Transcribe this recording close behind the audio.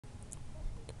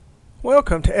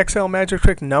Welcome to Excel Magic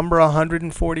Trick number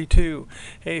 142.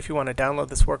 Hey, if you want to download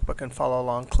this workbook and follow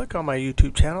along, click on my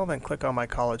YouTube channel, then click on my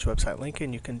college website link,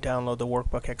 and you can download the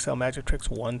workbook Excel Magic Tricks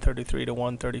 133 to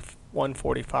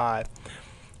 145.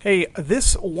 Hey,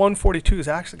 this 142 is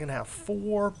actually going to have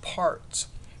 4 parts.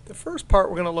 The first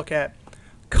part we're going to look at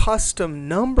custom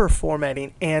number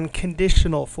formatting and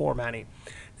conditional formatting.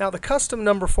 Now, the custom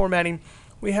number formatting,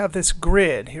 we have this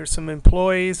grid. Here's some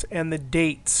employees and the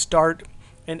date, start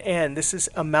and end. This is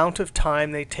amount of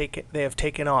time they have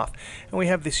taken off. And we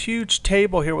have this huge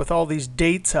table here with all these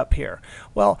dates up here.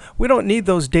 Well, we don't need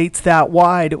those dates that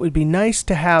wide. It would be nice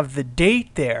to have the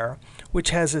date there,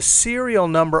 which has a serial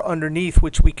number underneath,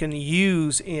 which we can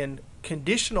use in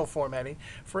conditional formatting.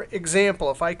 For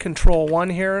example, if I control 1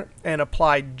 here and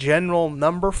apply general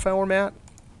number format,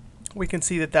 we can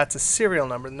see that that's a serial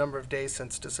number, the number of days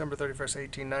since December 31st,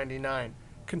 1899.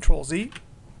 Control Z.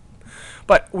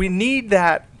 But we need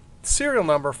that serial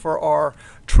number for our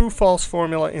true-false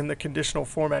formula in the conditional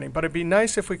formatting. But it'd be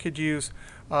nice if we could use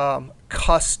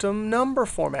custom number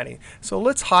formatting. So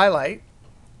let's highlight.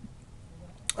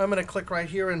 I'm going to click right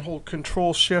here and hold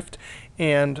Control Shift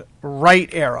and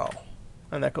right arrow.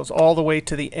 And that goes all the way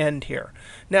to the end here.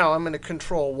 Now I'm going to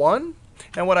Control 1.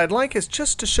 And what I'd like is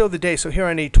just to show the day. So here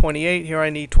I need 28. Here I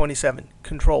need 27.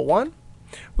 Control 1.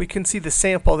 We can see the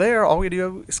sample there. All we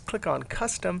do is click on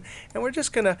Custom, and we're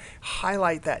just going to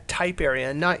highlight that type area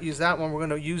and not use that one. We're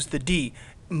going to use the D,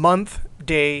 month,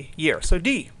 day, year. So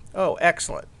D. Oh,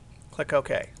 excellent. Click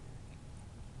OK.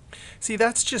 See,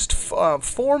 that's just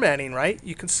formatting, right?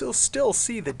 You can still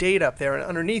see the date up there, and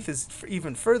underneath is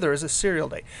even further is a serial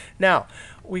date. Now,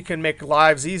 we can make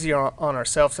lives easier on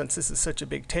ourselves since this is such a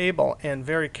big table, and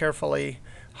very carefully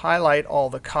highlight all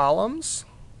the columns.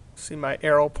 See my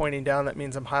arrow pointing down, that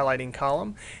means I'm highlighting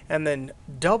column. And then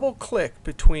double click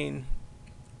between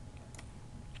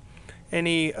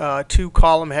any 2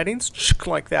 column headings,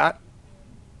 like that.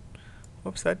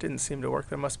 Whoops, that didn't seem to work.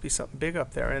 There must be something big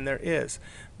up there, and there is.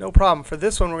 No problem. For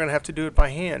this one, we're going to have to do it by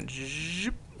hand,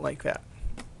 like that.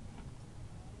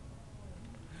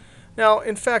 Now,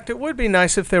 in fact, it would be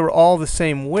nice if they were all the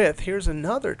same width. Here's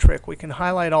another trick. We can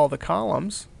highlight all the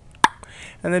columns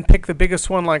and then pick the biggest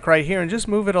one like right here and just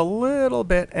move it a little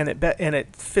bit, and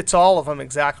it fits all of them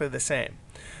exactly the same.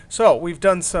 So we've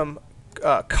done some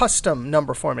custom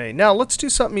number formatting. Now let's do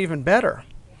something even better.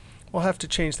 We'll have to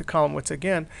change the column widths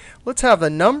again. Let's have the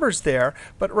numbers there,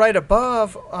 but right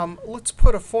above, let's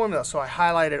put a formula. So I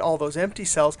highlighted all those empty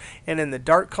cells, and in the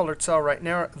dark colored cell right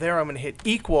now, there I'm going to hit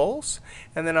equals,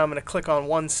 and then I'm going to click on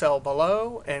one cell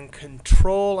below and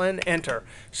Control and Enter.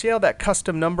 See how that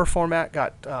custom number format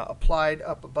got applied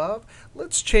up above?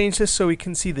 Let's change this so we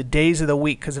can see the days of the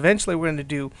week, because eventually we're going to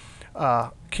do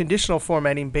conditional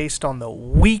formatting based on the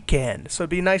weekend. So it'd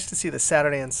be nice to see the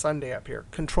Saturday and Sunday up here.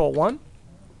 Control 1.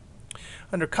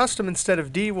 Under custom, instead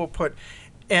of D, we'll put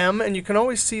M, and you can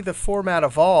always see the format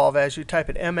evolve as you type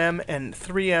it MM, and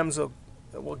 3 M's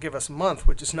will give us month,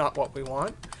 which is not what we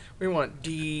want. We want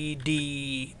D,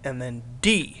 D, and then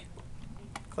D.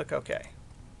 Click OK.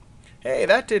 Hey,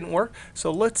 that didn't work.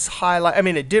 So let's highlight. I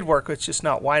mean, it did work. It's just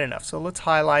not wide enough. So let's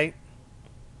highlight.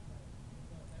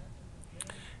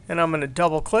 And I'm going to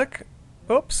double click.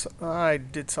 Oops, I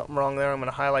did something wrong there. I'm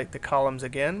going to highlight the columns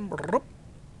again.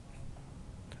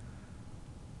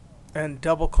 And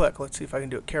double click. Let's see if I can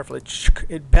do it carefully.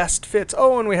 It best fits.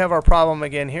 Oh, and we have our problem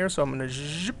again here. So I'm going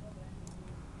to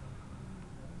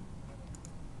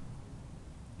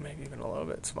make it even a little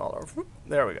bit smaller.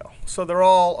 There we go. So they're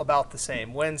all about the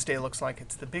same. Wednesday looks like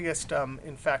it's the biggest.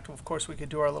 In fact, of course, we could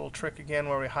do our little trick again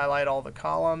where we highlight all the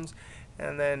columns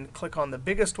and then click on the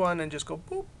biggest one and just go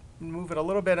boop, move it a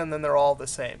little bit, and then they're all the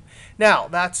same. Now,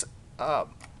 that's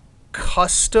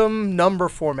custom number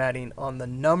formatting on the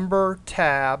number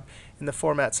tab in the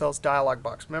Format Cells dialog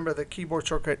box. Remember, the keyboard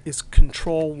shortcut is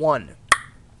Control 1.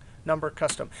 Number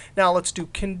custom. Now let's do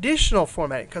conditional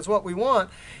formatting, because what we want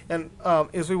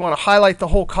is we want to highlight the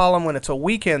whole column when it's a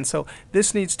weekend. So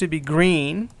this needs to be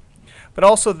green, but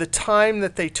also the time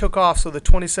that they took off. So the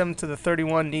 27 to the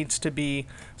 31 needs to be,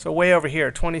 so way over here,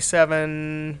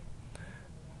 27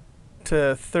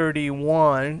 to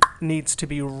 31 needs to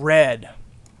be red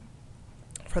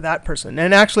for that person.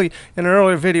 And actually, in an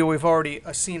earlier video, we've already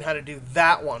seen how to do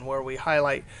that one, where we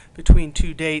highlight between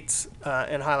 2 dates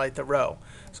and highlight the row.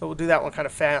 So we'll do that one kind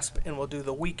of fast, and we'll do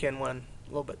the weekend one a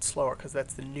little bit slower, because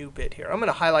that's the new bit here. I'm going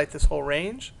to highlight this whole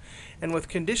range. And with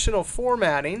conditional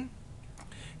formatting,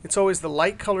 it's always the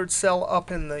light colored cell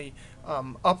up in the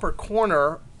upper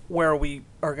corner where we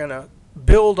are going to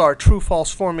build our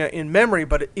true-false formula in memory,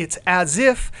 but it's as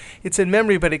if it's in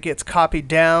memory, but it gets copied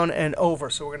down and over.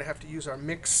 So we're going to have to use our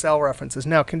mixed cell references.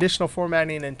 Now, conditional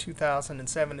formatting in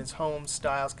 2007 is Home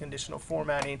Styles Conditional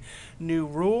Formatting New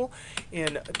Rule.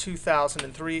 In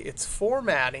 2003, it's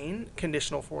Formatting,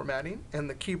 Conditional Formatting. And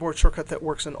the keyboard shortcut that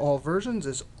works in all versions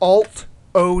is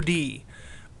Alt-O-D.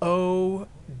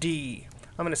 O-D.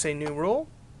 I'm going to say New Rule.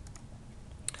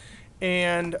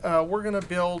 And we're going to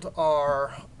build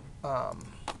our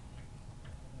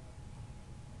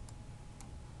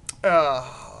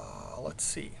let's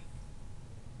see.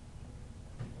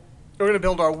 We're going to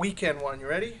build our weekend one. You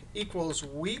ready? Equals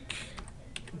weekday.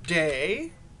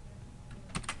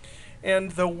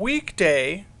 And the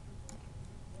weekday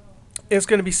is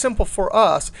going to be simple for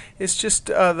us. It's just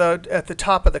at the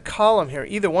top of the column here.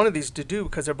 Either one of these to do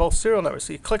because they're both serial numbers.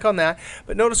 So you click on that.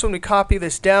 But notice when we copy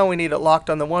this down, we need it locked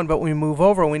on the 1. But when we move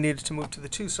over, we need it to move to the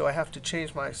 2. So I have to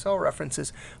change my cell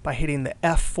references by hitting the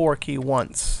F4 key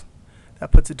once.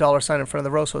 That puts a $ in front of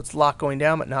the row, so it's locked going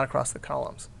down, but not across the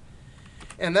columns.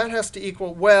 And that has to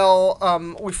equal, well,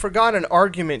 we forgot an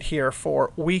argument here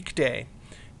for weekday.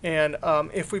 And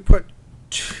if we put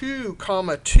 2,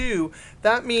 2,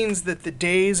 that means that the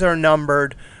days are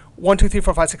numbered 1, 2, 3,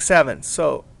 4, 5, 6, 7.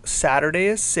 So Saturday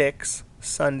is 6,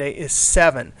 Sunday is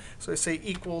 7. So I say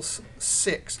equals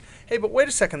 6. Hey, but wait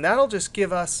a second. That'll just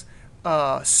give us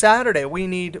Saturday. We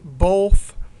need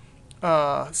both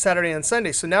Saturday and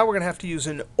Sunday. So now we're going to have to use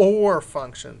an OR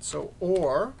function. So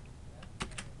OR,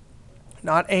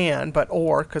 not AND, but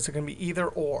OR, because it can be either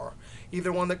or.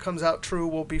 Either one that comes out true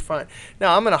will be fine.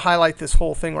 Now I'm going to highlight this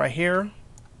whole thing right here.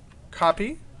 Copy.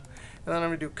 And then I'm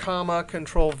going to do comma,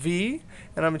 Control V.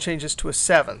 And I'm going to change this to a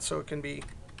 7. So it can be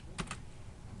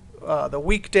the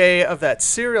weekday of that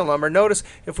serial number. Notice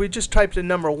if we just typed in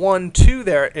number 1, 2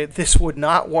 there, this would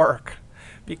not work.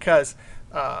 Because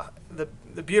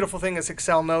the beautiful thing is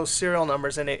Excel knows serial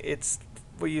numbers. And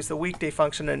we use the weekday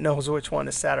function and it knows which one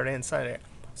is Saturday and Sunday.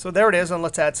 So there it is. And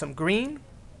let's add some green.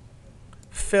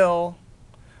 Fill.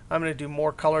 I'm going to do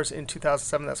more colors in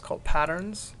 2007. That's called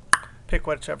patterns. Pick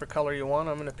whichever color you want.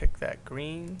 I'm going to pick that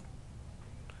green.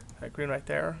 That green right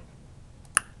there.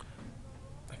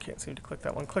 I can't seem to click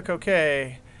that one. Click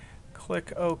OK.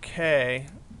 Click OK.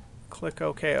 Click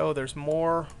OK. Oh, there's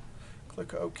more.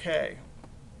 Click OK.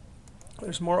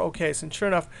 There's more OKs. And sure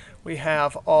enough, we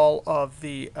have all of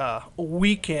the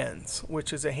weekends,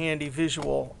 which is a handy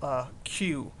visual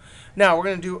cue. Now, we're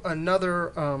going to do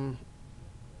another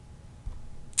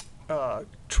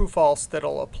true false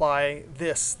that'll apply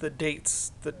this, the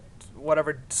dates,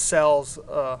 whatever cells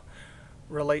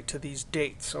relate to these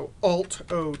dates. So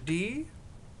Alt-O-D,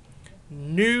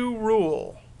 new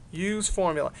rule, use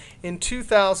formula. In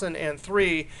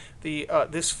 2003,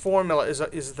 this formula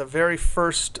is the very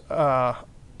first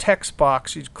text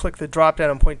box. You click the drop down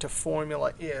and point to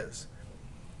formula is.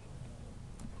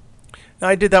 Now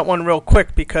I did that one real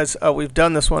quick because we've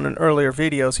done this one in earlier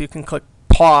videos. You can click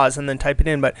pause and then type it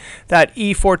in, but that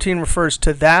E14 refers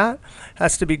to that.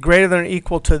 Has to be greater than or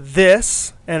equal to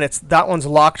this, and that one's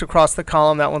locked across the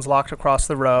column, that one's locked across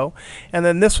the row. And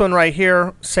then this one right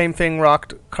here, same thing,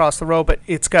 locked across the row, but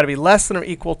it's got to be less than or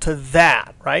equal to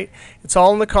that, right? It's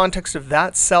all in the context of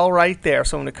that cell right there.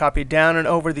 So I'm going to copy down and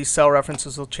over. These cell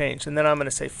references will change. And then I'm going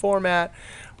to say format,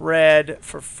 red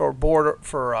for border,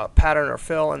 for pattern or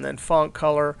fill, and then font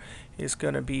color is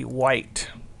going to be white.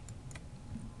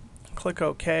 Click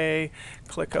OK,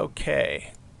 click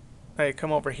OK. I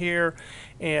come over here,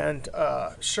 and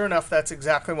sure enough, that's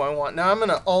exactly what I want. Now I'm going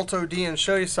to Alt-O-D and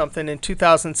show you something. In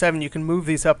 2007, you can move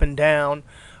these up and down.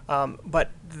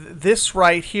 But this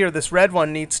right here, this red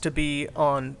one, needs to be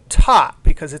on top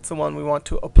because it's the one we want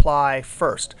to apply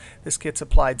first. This gets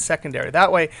applied secondary.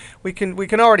 That way, we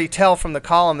can already tell from the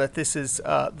column that this is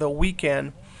the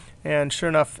weekend. And sure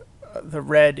enough, the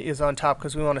red is on top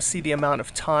because we want to see the amount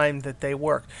of time that they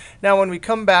work. Now when we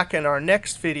come back in our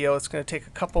next video, it's going to take a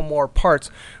couple more parts.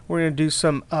 We're going to do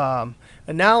some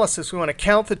analysis. We want to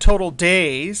count the total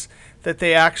days that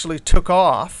they actually took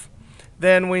off.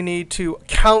 Then we need to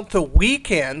count the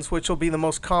weekends, which will be the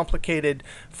most complicated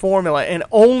formula, and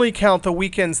only count the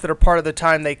weekends that are part of the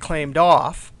time they claimed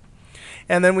off.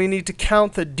 And then we need to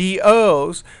count the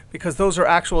DOs because those are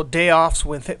actual day offs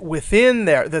within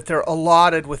there that they're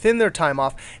allotted within their time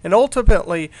off. And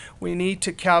ultimately, we need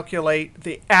to calculate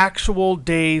the actual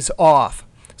days off.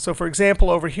 So for example,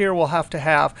 over here, we'll have to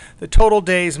have the total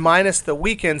days minus the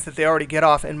weekends that they already get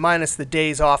off and minus the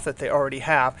days off that they already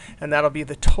have. And that'll be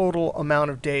the total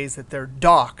amount of days that they're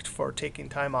docked for taking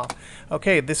time off.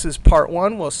 OK, this is part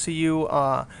 1. We'll see you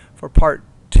for part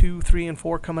 2, 3, and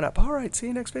 4 coming up. All right, see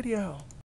you next video.